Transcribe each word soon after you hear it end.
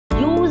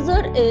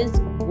user is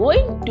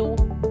going to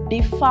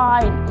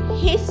define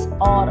his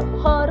or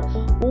her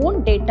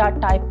own data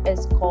type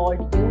is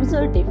called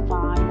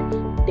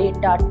user-defined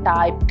data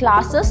type.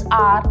 Classes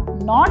are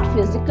not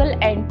physical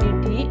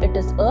entity, it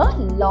is a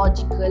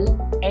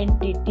logical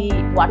entity.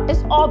 What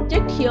is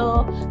object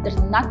here? There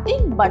is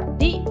nothing but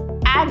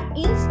an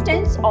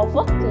instance of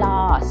a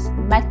class.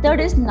 Method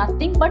is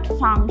nothing but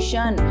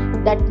function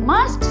that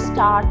must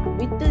start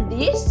with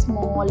the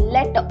small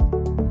letter.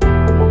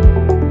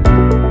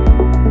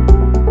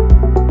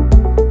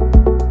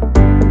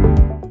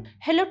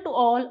 Hello to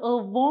all,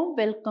 a warm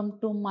welcome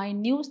to my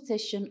new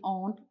session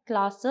on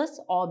classes,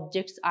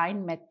 objects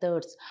and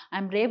methods. I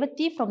am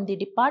Revati from the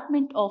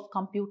Department of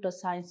Computer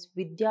Science,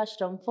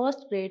 Vidhyaashram,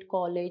 First Grade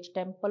College,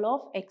 Temple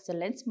of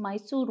Excellence,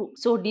 MYSURU.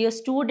 So dear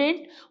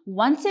student,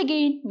 once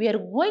again we are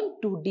going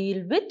to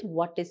deal with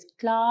what is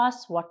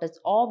class, what is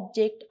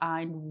object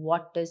and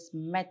what is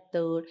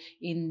method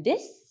in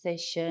this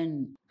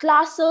session.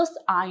 Classes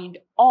and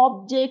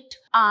object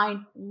and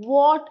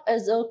what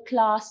is a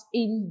class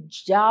in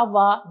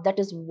Java, that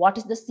is what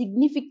is the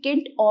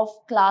significance of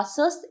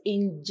classes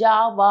in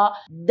Java.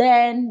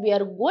 Then we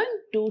are going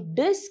to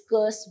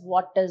discuss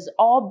what is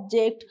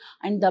object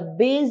and the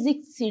basic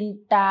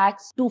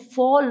syntax to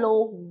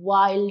follow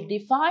while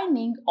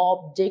defining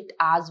object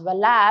as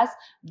well as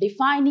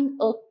defining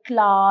a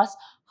class,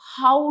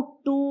 how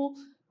to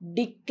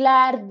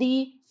declare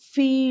the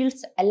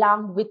fields,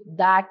 along with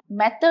that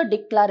method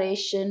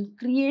declaration,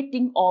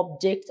 creating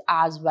objects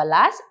as well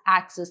as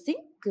accessing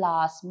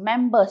class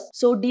members.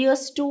 So dear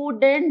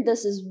student,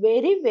 this is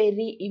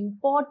very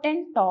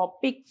important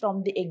topic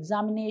from the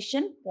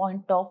examination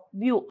point of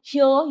view.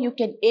 Here you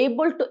can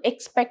able to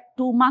expect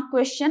 2 mark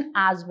question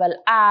as well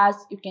as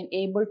you can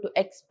able to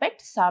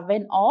expect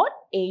 7 or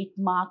 8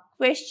 mark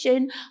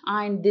question,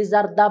 and these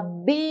are the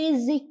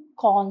basic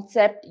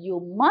concept you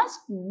must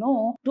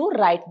know to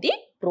write the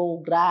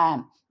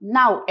program.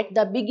 Now at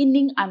the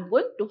beginning I'm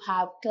going to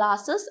have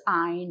classes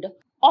and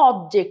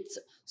objects.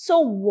 So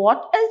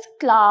what is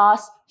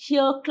class?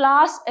 Here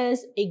class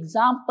is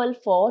example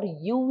for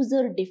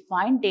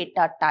user-defined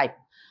data type.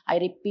 I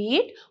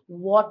repeat,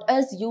 what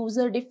is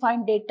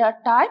user-defined data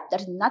type?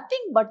 That is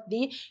nothing but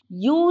the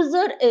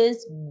user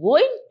is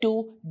going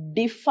to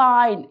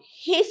define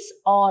his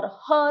or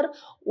her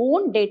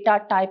own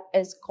data type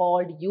is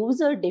called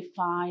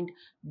user-defined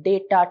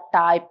data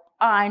type,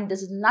 and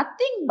this is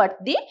nothing but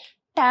the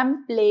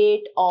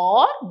template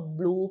or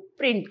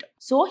blueprint.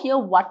 So here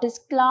what is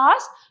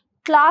class?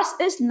 Class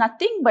is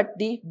nothing but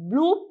the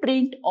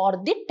blueprint or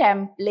the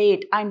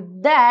template,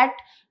 and that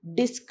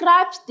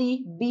describes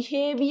the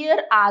behavior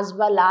as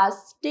well as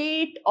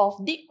state of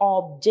the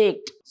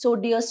object. So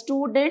dear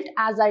student,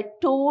 as I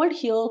told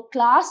here,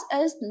 class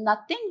is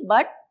nothing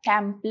but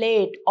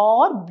template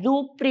or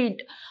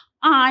blueprint,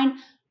 and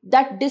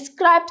that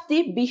describes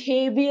the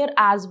behavior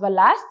as well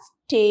as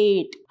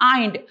state.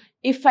 And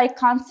if I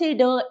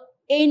consider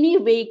any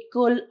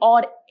vehicle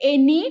or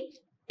any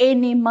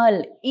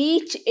animal,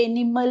 each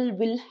animal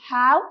will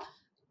have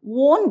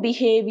own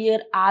behavior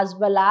as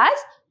well as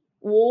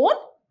own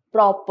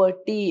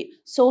property.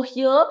 So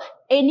here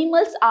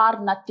animals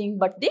are nothing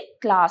but the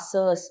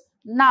classes.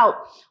 Now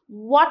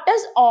what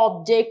is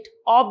object?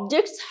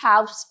 Objects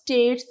have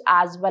states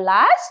as well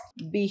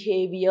as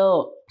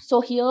behavior.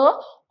 So here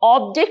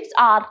objects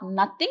are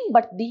nothing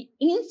but the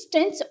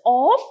instance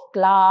of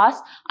class,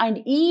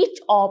 and each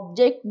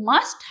object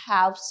must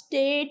have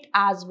state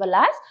as well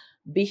as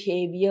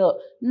behavior.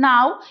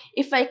 Now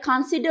if I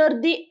consider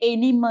the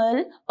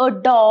animal, a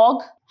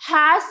dog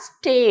has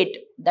state.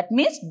 That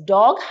means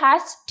dog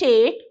has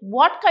state.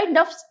 What kind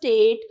of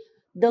state?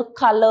 The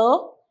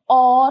color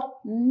or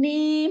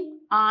name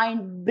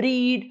and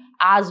breed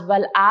as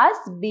well as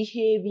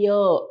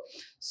behavior.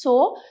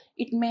 So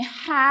it may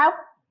have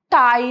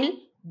tail,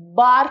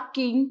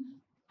 barking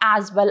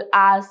as well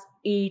as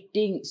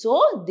eating.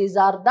 So these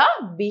are the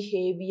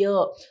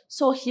behavior.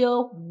 So here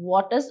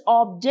what is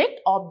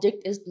object?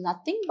 Object is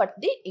nothing but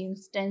the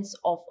instance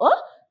of a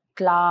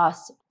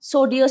class.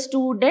 So dear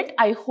student,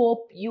 I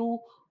hope you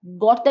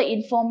got the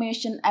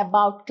information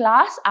about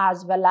class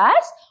as well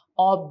as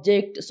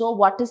object. So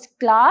what is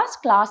class?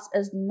 Class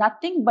is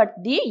nothing but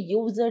the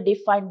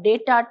user-defined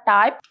data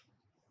type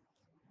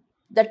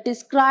that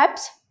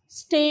describes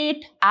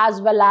state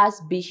as well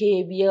as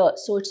behavior.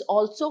 So it's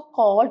also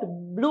called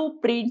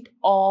blueprint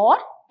or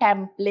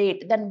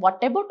template. Then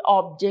what about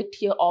object?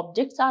 Here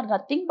objects are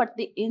nothing but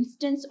the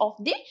instance of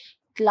the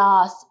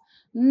class.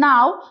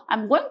 Now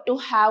I'm going to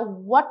have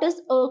what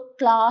is a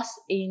class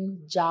in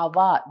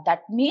Java.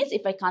 That means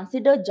if I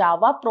consider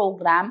Java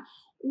program,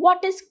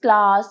 what is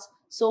class?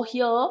 So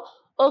here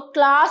a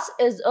class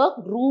is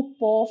a group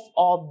of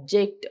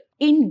object.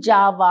 In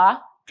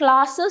Java,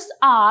 classes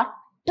are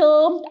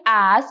termed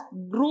as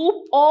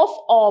group of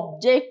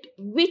object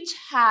which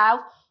have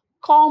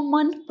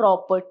common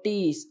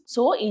properties.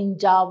 So in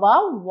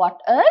Java,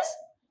 what is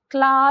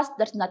class?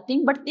 That's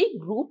nothing but the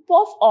group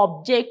of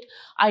object,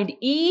 and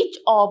each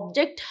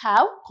object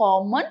have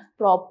common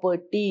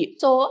property.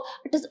 So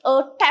it is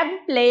a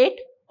template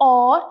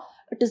or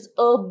It is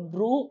a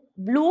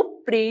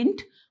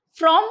blueprint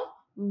from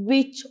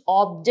which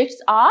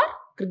objects are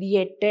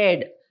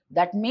created.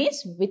 That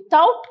means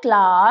without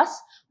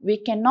class, we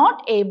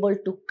cannot able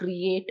to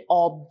create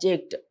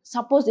object.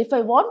 Suppose if I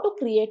want to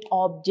create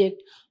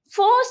object,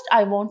 first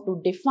I want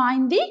to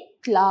define the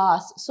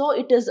class. So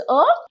it is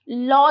a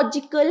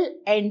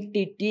logical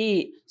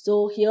entity.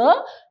 So here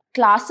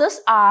classes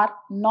are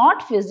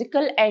not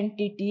physical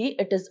entity,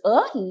 it is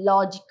a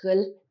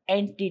logical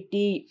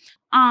entity.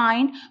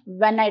 And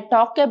when I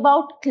talk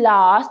about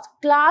class,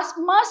 class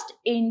must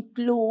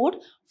include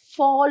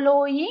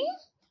following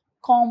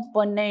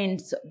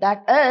components.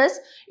 That is,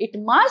 it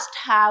must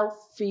have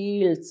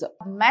fields,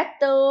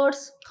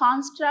 methods,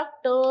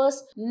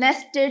 constructors,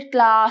 nested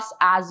class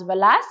as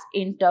well as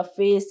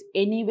interface.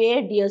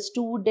 Anyway, dear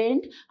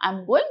student,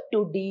 I'm going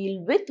to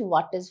deal with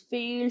what is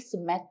fields,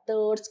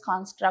 methods,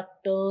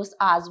 constructors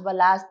as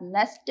well as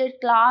nested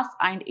class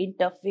and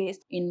interface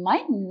in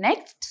my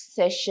next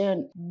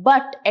session.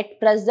 But at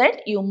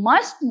present, you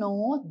must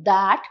know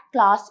that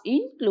class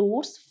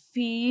includes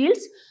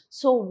fields.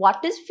 So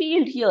what is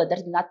field here? That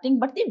is nothing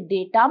but the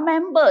data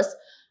members.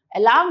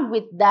 Along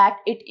with that,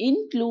 it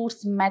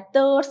includes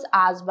methods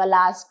as well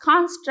as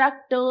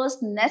constructors,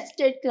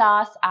 nested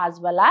class as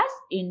well as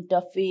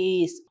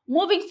interface.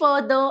 Moving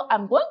further,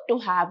 I'm going to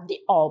have the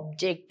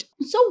object.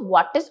 So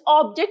what is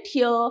object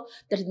here?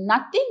 There is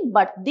nothing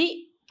but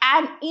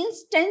an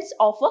instance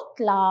of a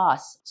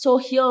class. So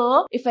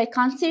here, if I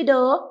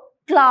consider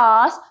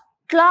class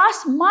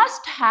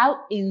must have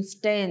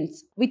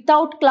instance.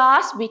 Without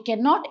class, we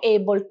cannot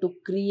able to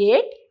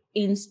create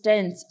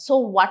instance. So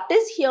what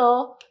is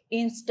here?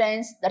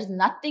 Instance, that is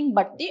nothing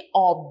but the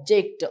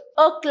object.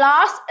 A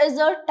class is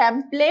a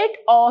template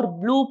or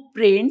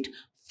blueprint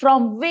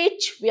from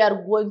which we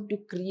are going to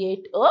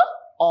create a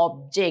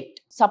object.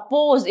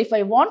 Suppose if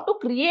I want to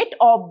create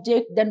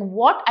object, then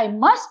what I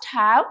must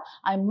have?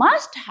 I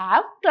must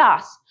have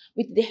class.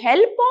 With the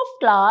help of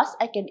class,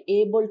 I can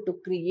able to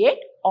create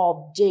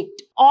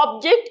object.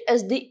 Object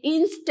is the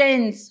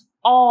instance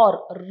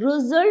or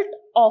result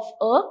of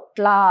a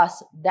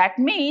class. That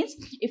means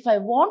if I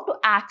want to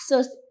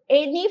access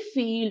any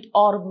field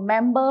or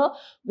member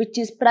which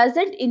is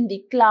present in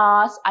the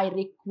class, I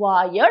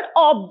required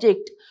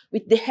object.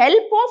 With the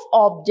help of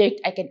object,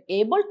 I can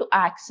able to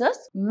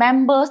access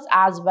members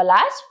as well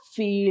as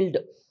field.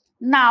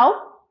 Now,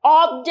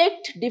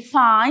 object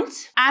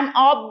defines an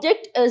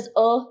object is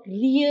a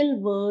real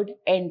world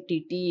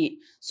entity.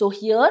 So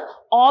here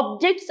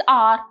objects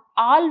are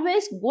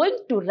always going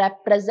to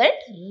represent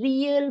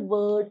real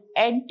world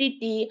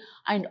entity,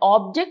 and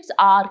objects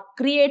are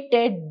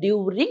created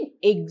during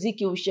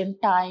execution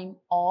time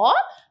or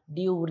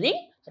during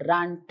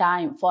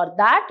runtime. For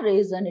that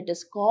reason, it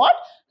is called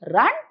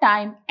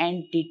runtime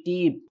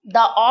entity.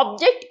 The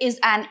object is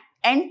an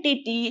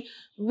entity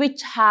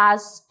which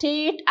has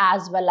state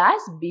as well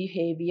as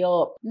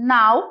behavior.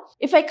 Now,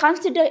 if I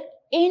consider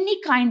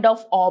any kind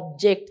of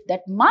object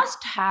that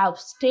must have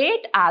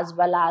state as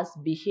well as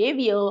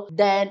behavior,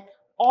 then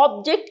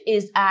object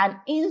is an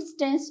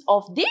instance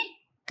of the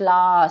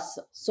class.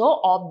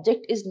 So,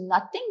 object is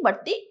nothing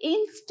but the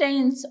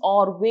instance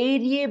or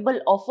variable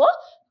of a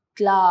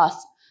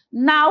class.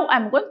 Now,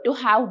 I'm going to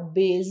have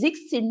basic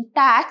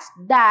syntax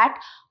that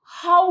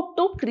how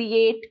to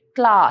create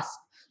class.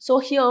 So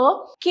here,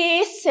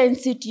 case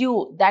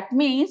sensitive, that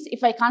means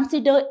if I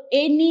consider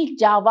any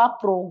Java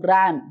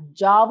program,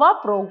 Java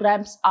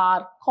programs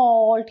are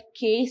called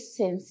case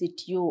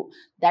sensitive.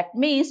 That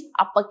means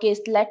uppercase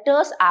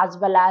letters as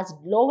well as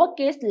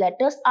lowercase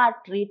letters are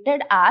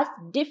treated as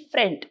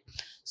different.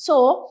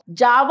 So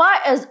Java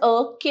is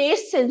a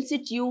case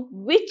sensitive,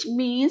 which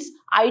means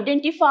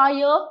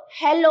identifier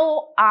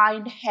hello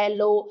and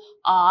hello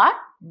are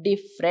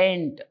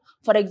different.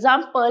 For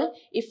example,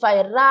 if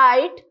I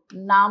write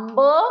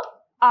number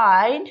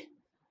and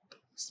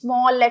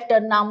small letter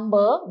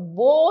number,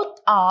 both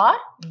are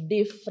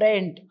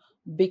different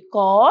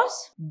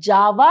because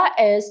Java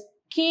is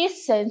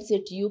case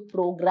sensitive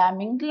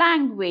programming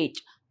language.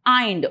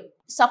 And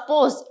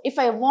suppose if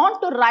I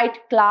want to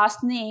write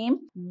class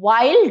name,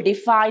 while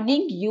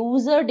defining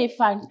user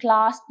defined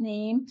class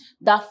name,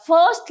 the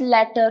first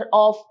letter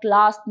of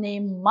class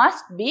name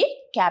must be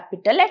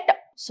capital letter.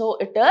 So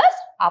it is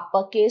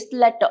uppercase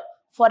letter.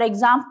 For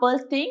example,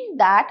 think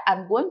that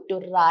I'm going to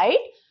write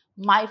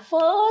my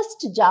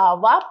first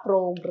Java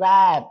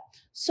program.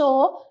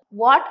 So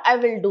what I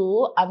will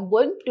do, I'm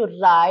going to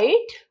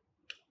write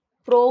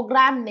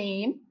program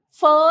name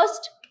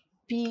first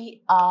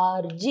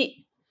PRG.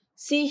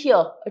 See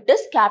here, it is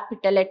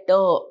capital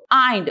letter,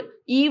 and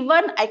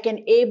even I can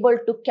able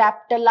to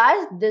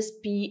capitalize this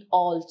P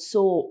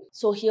also.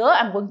 So here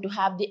I'm going to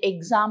have the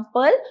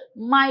example,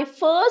 my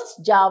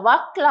first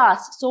Java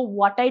class. So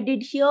what I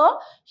did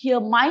here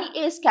my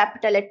is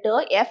capital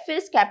letter, F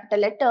is capital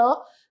letter,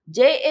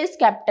 J is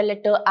capital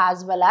letter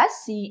as well as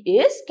C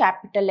is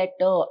capital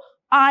letter.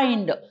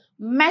 And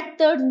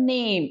method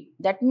name,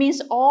 that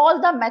means all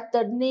the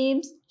method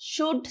names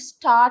should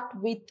start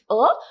with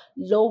a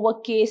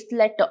lowercase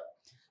letter.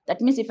 That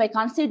means if I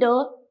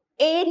consider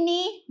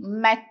any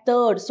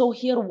method. So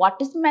here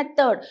what is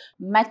method?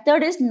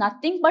 Method is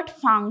nothing but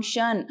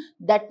function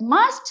that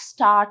must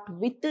start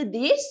with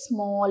the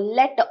small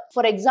letter.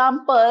 For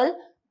example,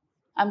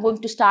 I'm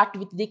going to start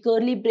with the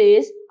curly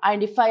brace,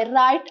 and if I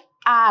write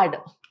add,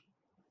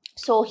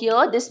 so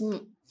here this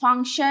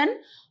function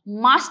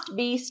must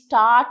be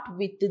start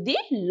with the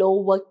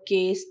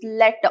lowercase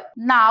letter.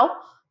 Now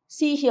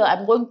see here,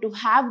 I'm going to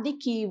have the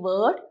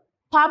keyword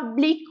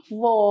public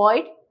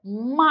void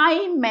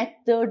my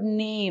method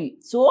name.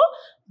 So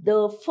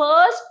the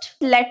first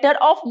letter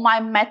of my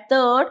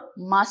method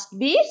must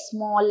be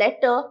small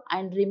letter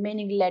and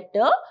remaining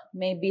letter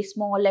may be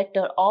small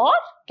letter or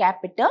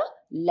capital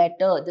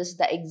letter. This is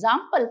the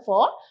example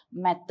for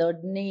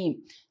method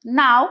name.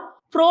 Now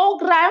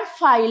program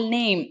file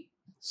name.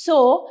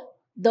 So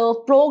the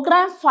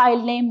program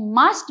file name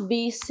must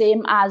be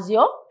same as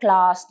your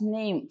class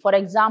name. For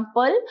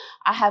example,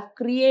 I have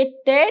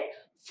created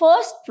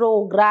first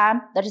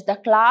program, that is the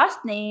class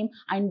name,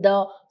 and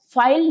the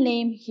file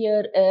name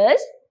here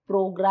is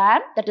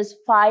program, that is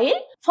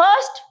file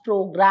first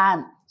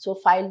program. So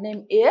file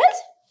name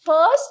is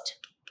first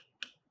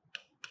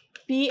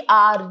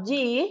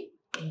prg.java.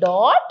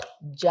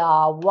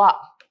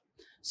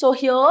 So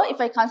here if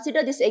I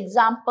consider this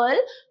example,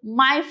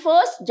 my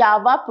first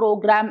Java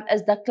program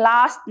is the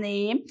class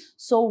name.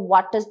 So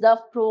what is the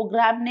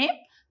program name?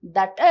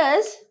 That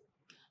is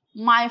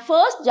my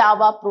first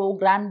Java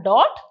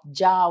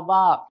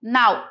program.java.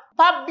 Now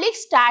public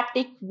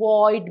static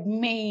void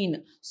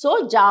main.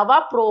 So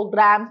Java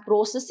program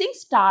processing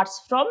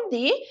starts from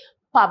the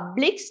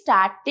public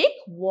static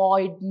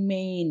void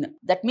main.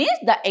 That means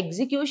the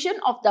execution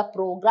of the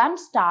program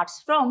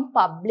starts from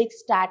public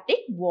static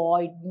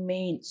void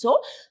main. So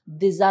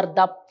these are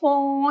the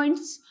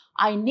points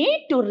I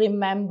need to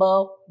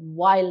remember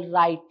while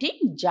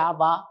writing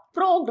Java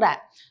program.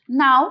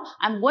 Now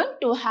I'm going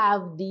to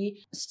have the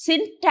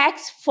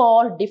syntax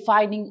for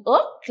defining a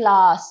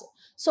class.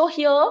 So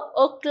here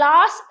a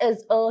class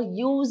is a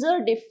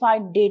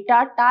user-defined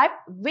data type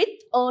with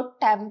a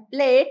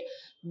template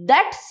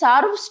that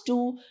serves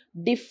to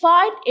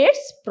define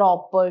its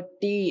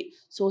property.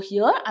 So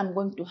here I'm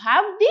going to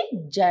have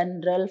the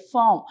general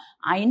form.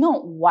 I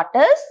know what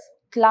is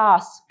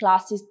class.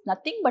 Class is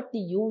nothing but the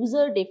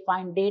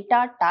user-defined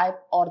data type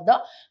or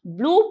the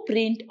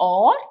blueprint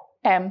or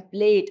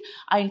template.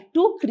 And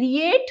to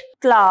create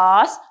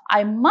class,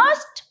 I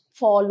must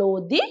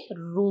follow the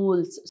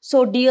rules.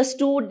 So dear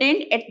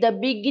student, at the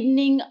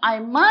beginning, I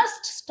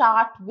must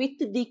start with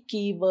the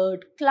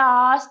keyword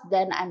class.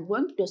 Then I'm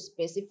going to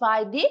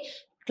specify the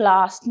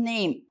class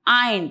name.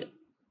 And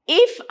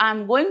if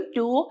I'm going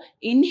to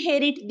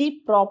inherit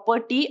the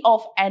property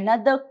of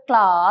another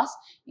class,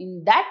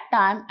 in that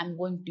time I'm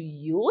going to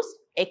use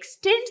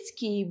extends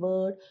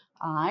keyword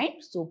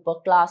and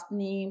superclass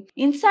name.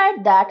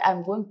 Inside that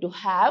I'm going to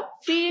have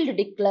field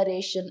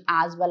declaration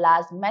as well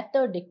as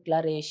method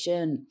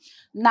declaration.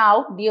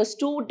 Now dear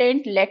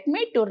student, let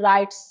me to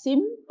write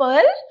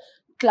simple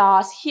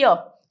class here.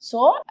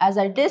 So as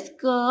I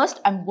discussed,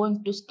 I'm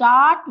going to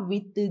start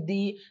with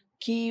the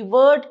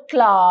keyword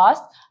class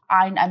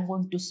and I'm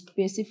going to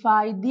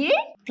specify the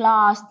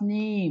class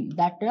name,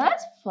 that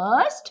is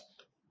first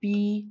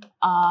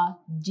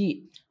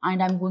PRG,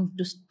 and I'm going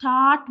to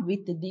start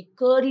with the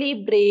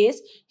curly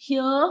brace.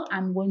 Here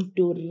I'm going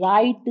to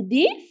write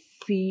the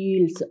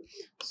fields.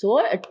 So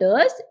it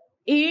is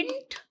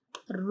int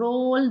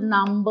roll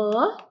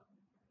number,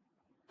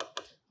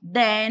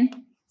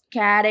 then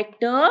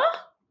character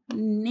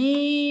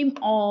name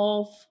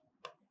of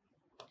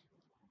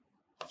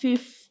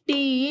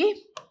 50,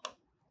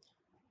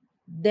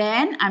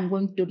 then I'm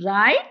going to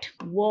write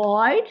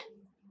void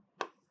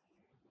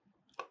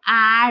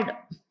add.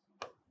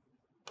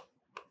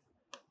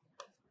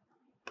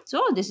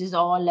 So this is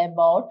all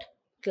about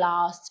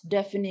class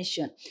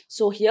definition.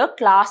 So here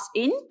class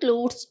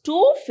includes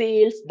two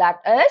fields, that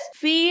is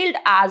field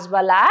as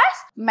well as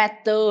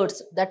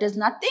methods. That is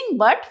nothing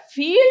but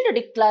field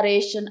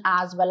declaration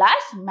as well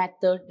as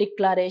method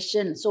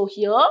declaration. So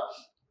here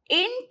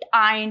int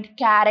and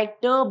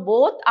character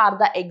both are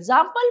the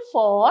example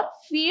for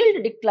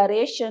field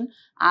declaration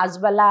as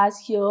well as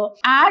here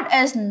add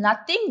is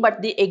nothing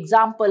but the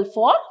example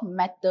for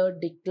method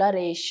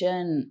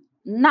declaration.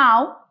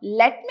 Now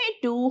let me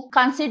to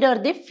consider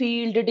the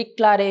field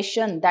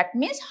declaration. That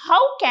means how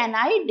can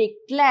I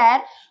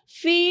declare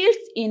fields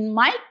in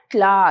my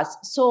class?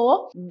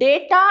 So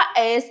data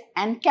is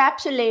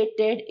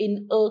encapsulated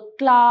in a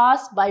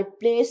class by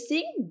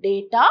placing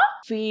data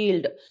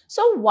field.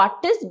 So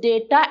what is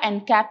data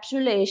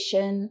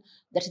encapsulation?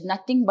 That is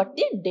nothing but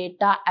the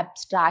data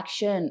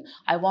abstraction.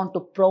 I want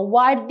to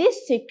provide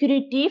this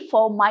security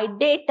for my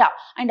data,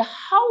 and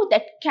how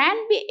that can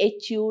be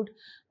achieved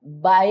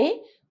by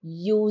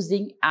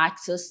using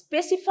access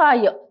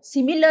specifier.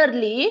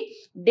 Similarly,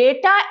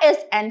 data is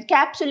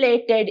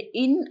encapsulated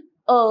in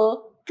a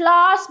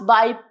class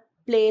by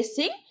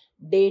placing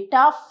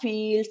data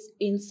fields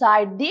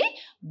inside the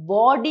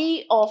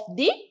body of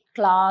the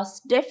class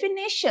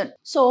definition.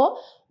 So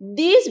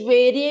these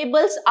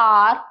variables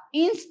are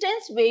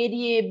instance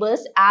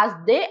variables as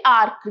they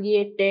are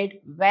created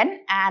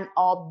when an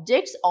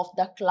object of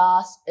the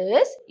class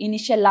is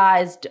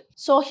initialized.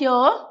 So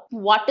here,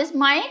 what is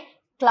my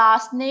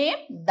class name?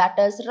 That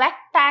is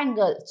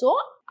rectangle. So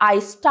I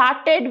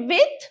started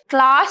with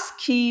class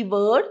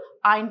keyword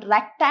and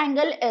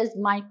rectangle is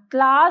my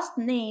class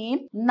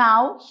name.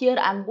 Now here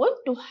I'm going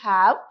to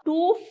have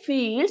two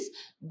fields,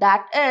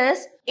 that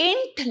is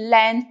int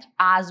length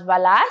as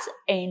well as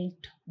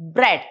int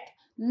breadth.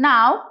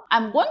 Now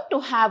I'm going to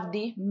have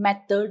the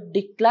method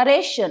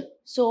declaration.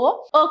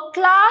 So a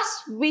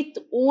class with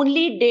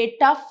only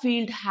data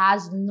field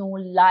has no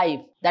life.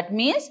 That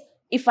means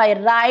if I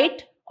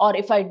write or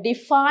if I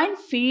define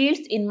fields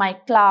in my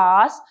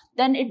class,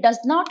 then it does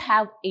not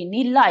have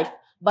any life.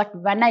 But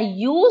when I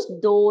use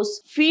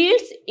those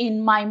fields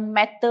in my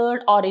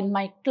method or in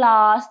my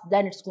class,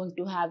 then it's going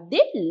to have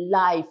the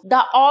life.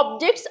 The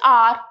objects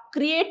are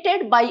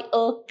created by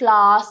a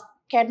class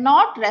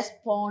cannot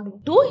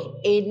respond to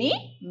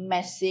any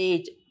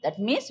message. That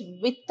means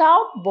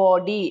without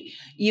body.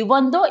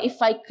 Even though if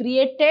I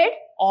created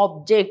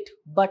object,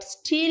 but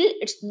still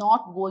it's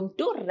not going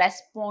to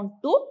respond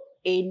to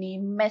any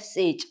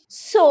message.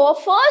 So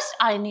first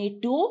I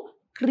need to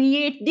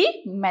create the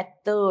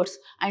methods,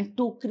 and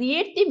to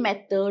create the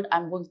method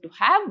I'm going to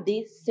have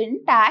the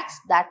syntax,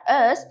 that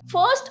is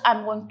first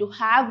I'm going to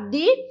have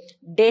the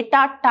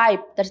data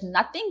type, that's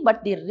nothing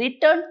but the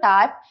return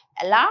type.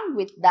 Along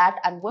with that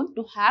I'm going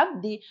to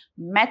have the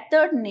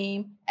method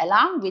name,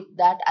 along with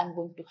that I'm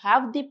going to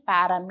have the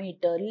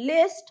parameter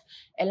list,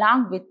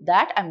 along with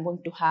that I'm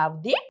going to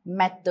have the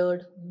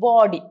method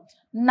body.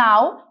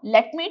 Now,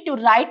 let me to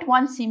write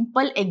one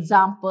simple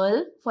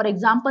example. For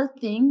example,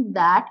 think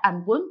that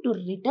I'm going to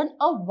return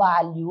a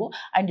value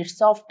and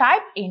it's of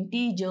type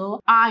integer,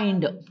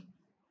 and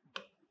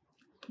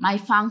my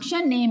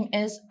function name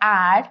is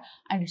add,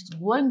 and it's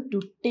going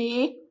to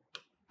take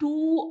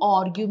two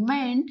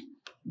arguments,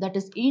 that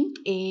is int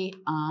a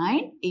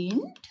and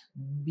int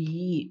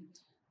b.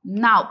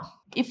 Now,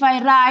 if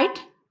I write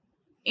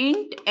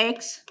int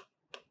x,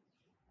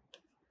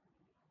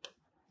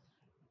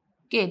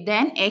 okay,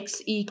 then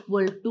x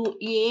equal to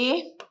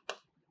a,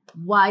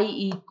 y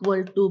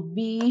equal to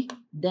b,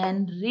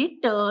 then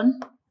return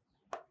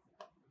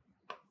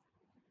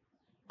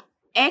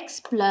x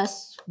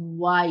plus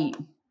y.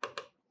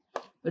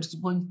 It's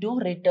going to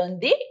return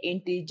the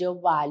integer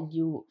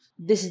value.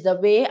 This is the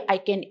way I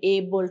can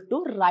able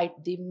to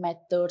write the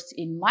methods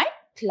in my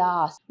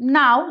class.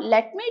 Now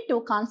let me to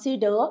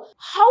consider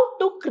how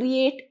to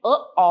create a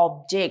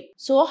object.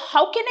 So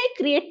how can I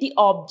create the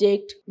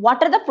object?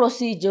 What are the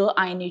procedure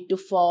I need to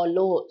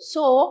follow?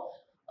 So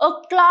a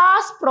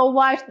class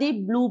provides the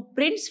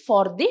blueprints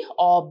for the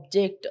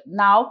object.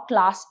 Now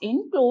class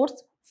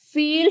includes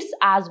fields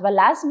as well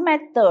as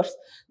methods.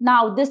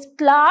 Now this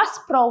class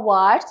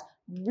provides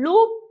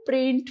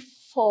blueprint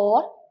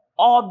for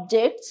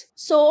objects.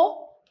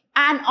 So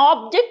an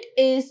object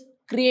is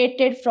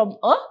created from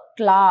a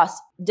class.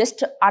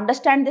 Just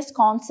understand this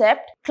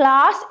concept.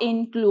 Class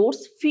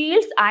includes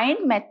fields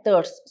and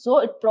methods. So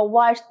it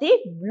provides the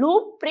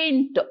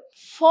blueprint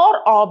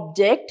for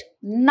object.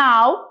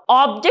 Now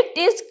object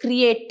is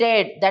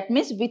created. That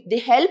means with the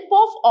help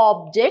of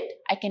object,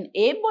 I can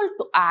able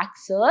to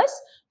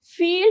access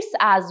fields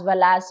as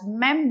well as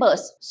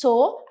members.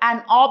 So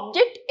an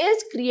object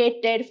is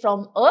created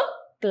from a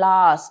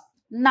class.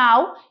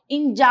 Now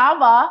in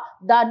Java,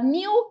 the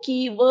new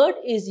keyword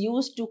is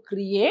used to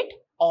create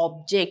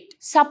object.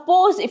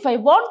 Suppose if I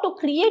want to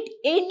create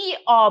any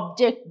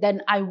object,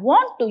 then I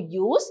want to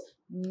use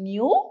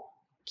new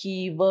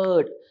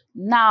keyword.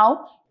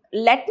 Now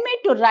let me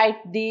to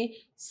write the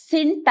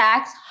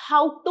syntax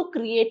how to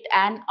create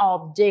an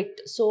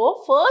object.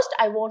 So first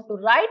I want to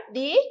write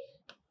the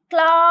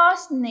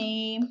class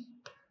name,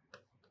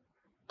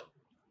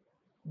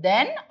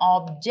 then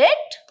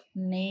object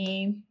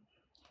name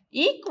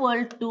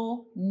equal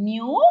to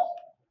new,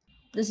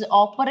 this is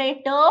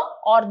operator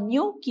or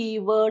new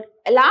keyword.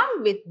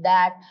 Along with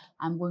that,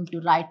 I'm going to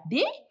write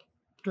the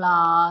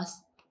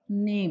class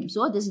name.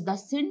 So this is the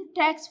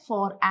syntax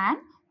for an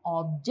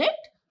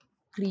object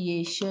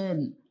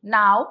creation.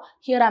 Now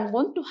here I'm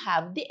going to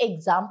have the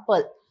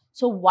example.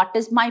 So what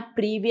is my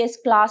previous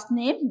class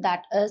name?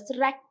 That is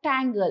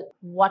rectangle.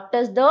 What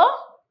is the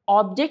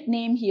object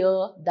name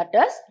here? That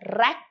is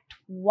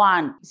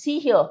rect1. See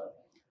here,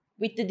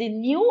 with the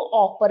new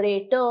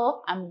operator,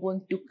 I'm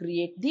going to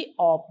create the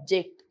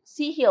object.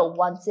 See here,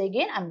 once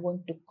again, I'm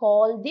going to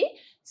call the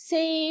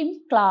same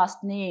class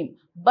name,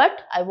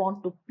 but I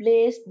want to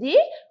place the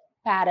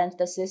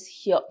parenthesis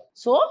here.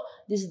 So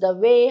this is the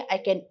way I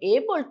can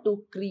able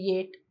to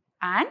create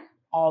an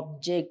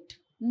object.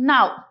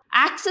 Now,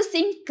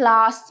 accessing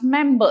class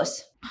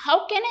members.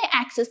 How can I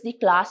access the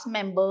class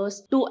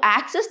members? To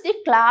access the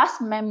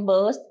class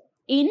members,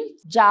 In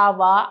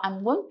Java,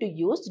 I'm going to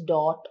use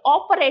dot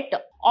operator.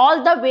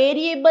 All the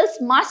variables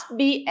must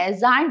be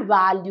assigned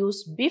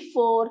values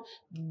before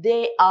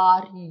they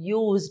are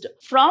used.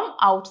 From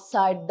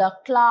outside the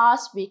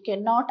class, we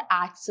cannot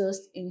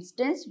access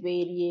instance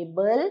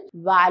variable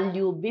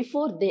value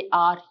before they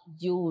are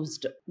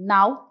used.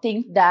 Now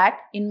think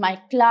that in my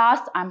class,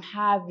 I'm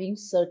having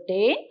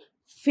certain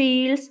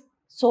fields.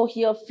 So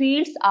here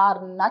fields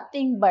are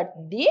nothing but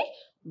the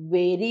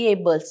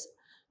variables.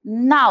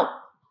 Now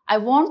I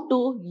want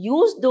to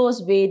use those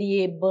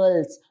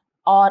variables,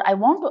 or I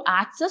want to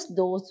access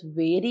those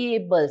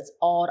variables,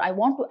 or I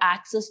want to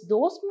access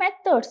those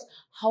methods.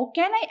 How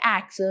can I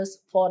access?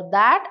 For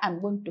that,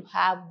 I'm going to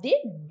have the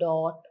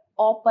dot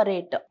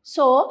operator.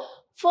 So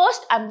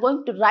first I'm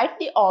going to write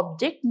the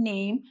object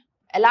name.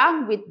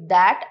 Along with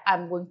that,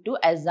 I'm going to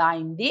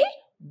assign the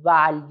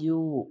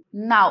value.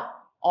 Now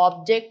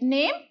object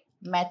name,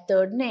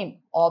 method name,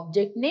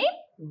 object name,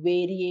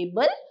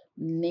 variable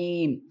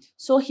name.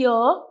 So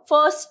here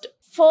first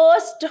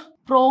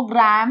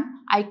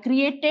program I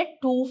created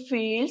two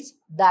fields,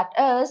 that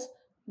is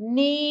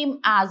name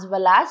as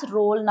well as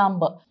roll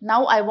number.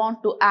 Now I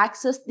want to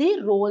access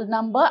the roll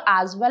number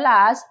as well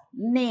as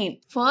name.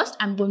 First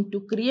I'm going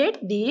to create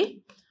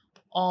the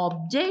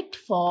object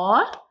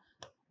for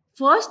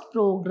first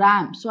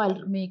program. So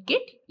I'll make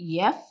it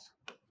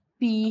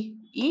FP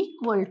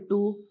equal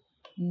to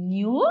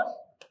new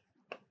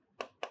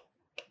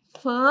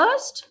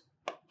first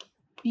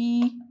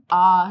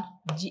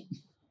PRG.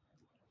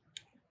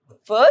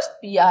 First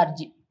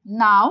PRG.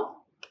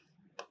 Now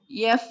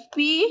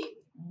FP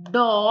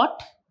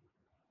dot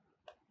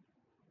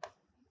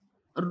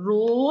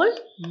roll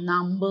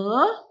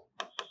number,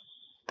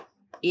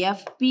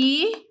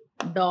 FP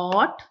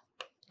dot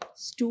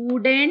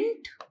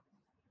student,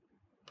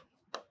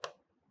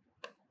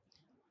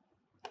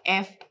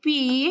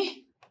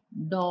 FP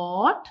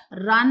dot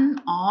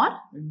run or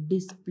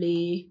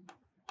display.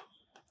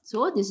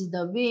 So this is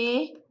the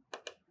way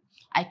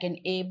I can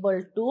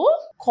able to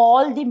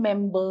call the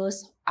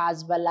members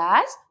as well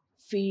as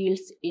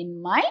fields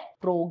in my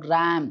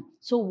program.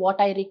 So what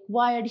I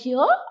required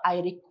here, I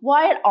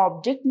required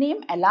object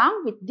name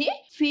along with the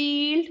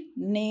field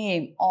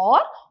name,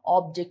 or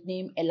object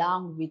name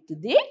along with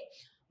the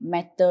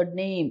method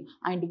name,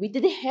 and with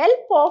the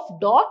help of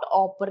dot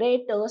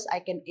operators I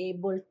can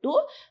able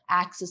to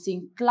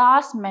accessing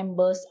class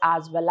members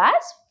as well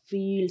as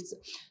fields.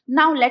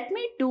 Now let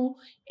me to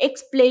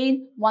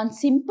explain one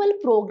simple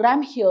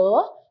program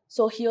here.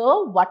 So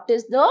here what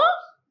is the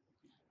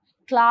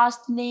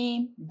class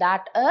name?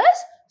 That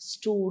is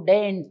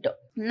student.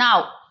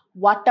 Now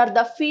what are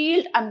the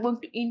field I'm going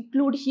to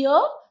include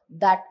here?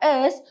 That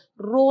is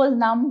roll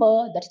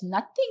number, that's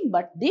nothing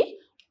but the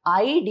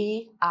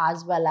ID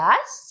as well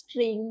as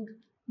string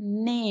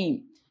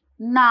name.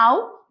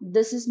 Now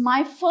this is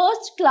my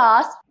first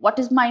class. What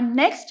is my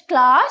next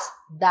class?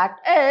 That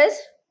is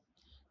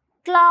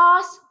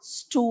class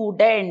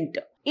student.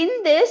 In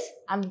this,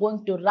 I'm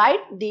going to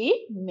write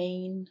the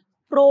main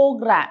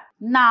program.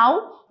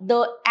 Now,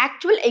 the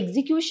actual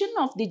execution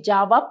of the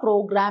Java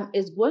program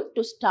is going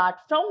to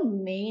start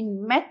from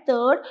main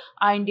method,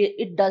 and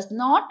it does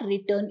not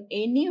return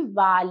any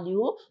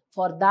value.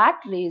 For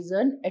that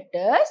reason, it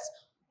is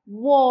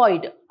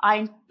void.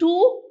 And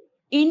to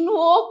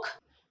invoke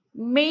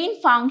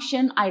main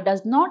function, I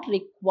does not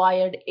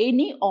require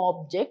any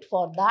object.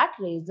 For that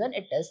reason,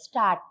 it is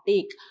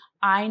static,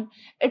 and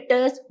it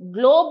is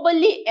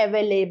globally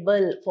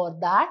available. For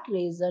that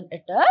reason,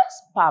 it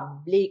is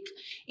public.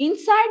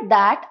 Inside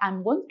that,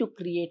 I'm going to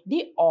create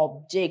the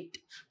object.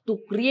 To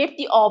create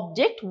the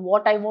object,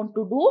 what I want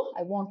to do?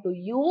 I want to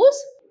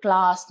use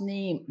class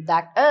name,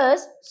 that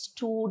is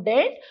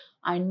student,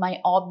 and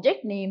my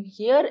object name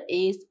here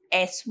is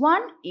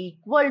S1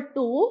 equal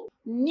to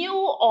new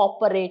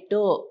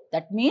operator.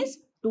 That means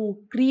to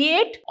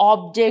create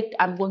object,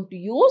 I'm going to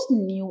use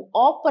new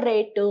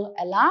operator.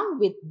 Along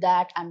with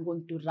that, I'm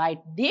going to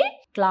write the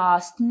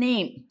class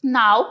name.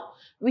 Now,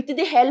 with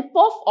the help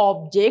of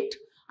object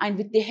and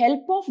with the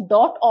help of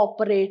dot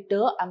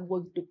operator, I'm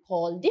going to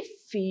call the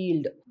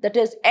field. That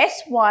is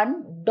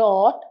S1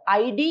 dot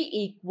ID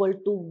equal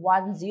to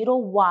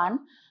 101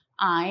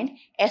 and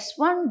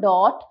S1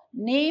 dot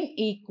name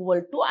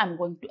equal to, I'm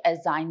going to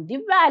assign the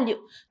value.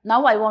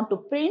 Now I want to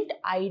print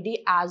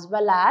ID as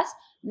well as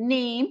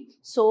name.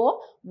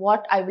 So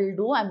what I will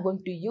do, I'm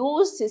going to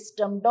use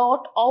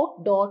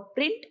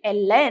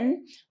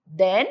system.out.println,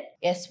 then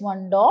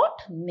S1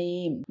 dot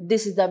name.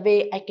 This is the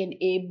way I can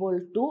able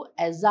to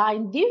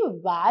assign the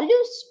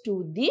values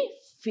to the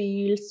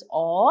fields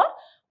or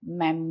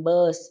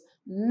members.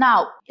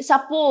 Now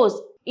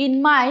suppose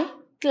in my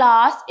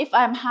class, if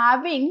I'm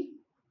having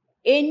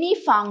any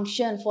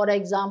function, for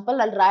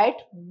example, I'll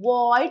write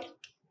void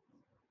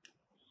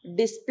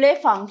display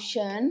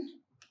function,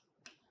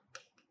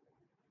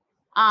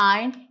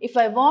 and if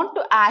I want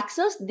to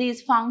access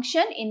this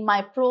function in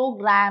my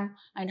program,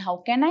 and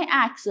how can I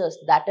access?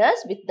 That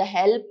is with the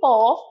help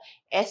of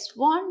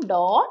S1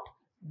 dot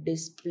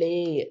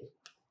display.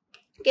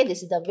 Okay,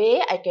 this is the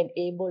way I can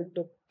able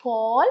to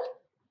call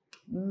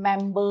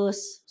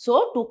members.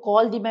 So to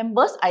call the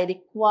members, I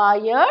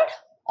required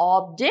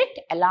object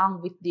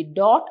along with the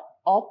dot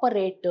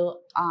operator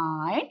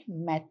and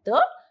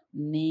method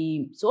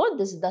name. So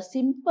this is the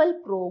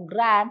simple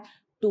program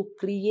to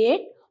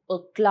create a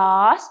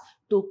class,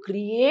 to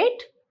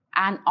create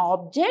an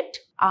object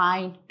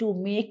and to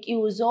make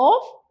use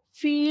of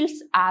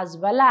fields as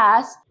well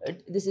as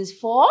this is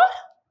for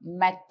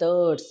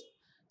methods.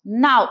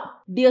 Now,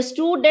 dear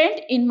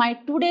student, in my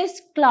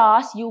today's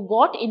class, you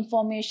got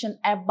information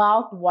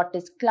about what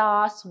is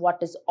class, what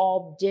is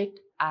object,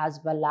 as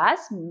well as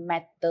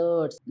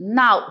methods.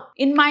 Now,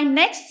 in my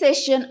next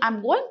session,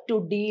 I'm going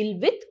to deal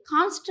with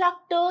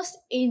constructors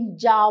in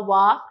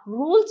Java,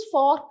 rules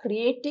for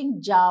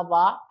creating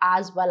Java,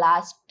 as well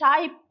as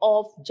type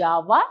of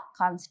Java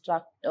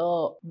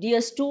constructor.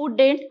 Dear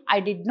student, I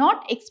did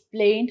not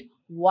explain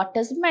what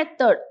is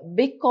method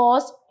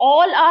because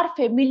all are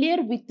familiar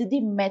with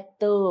the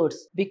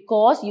methods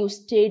because you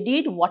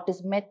studied what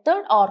is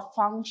method or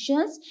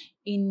functions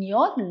in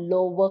your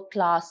lower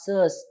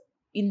classes,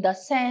 in the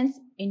sense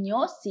in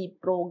your C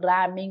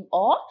programming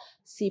or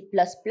C++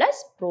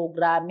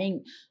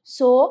 programming.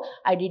 So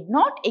I did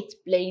not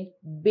explain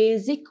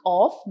basic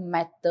of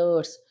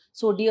methods.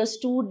 So dear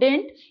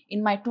student,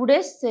 in my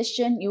today's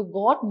session, you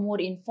got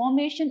more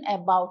information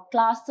about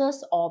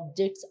classes,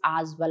 objects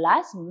as well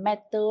as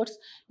methods.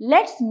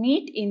 Let's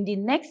meet in the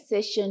next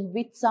session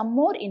with some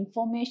more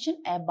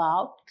information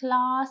about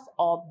class,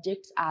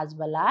 objects as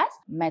well as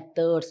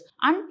methods.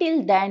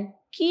 Until then,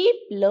 keep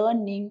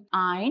learning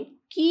and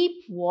keep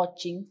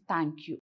watching. Thank you.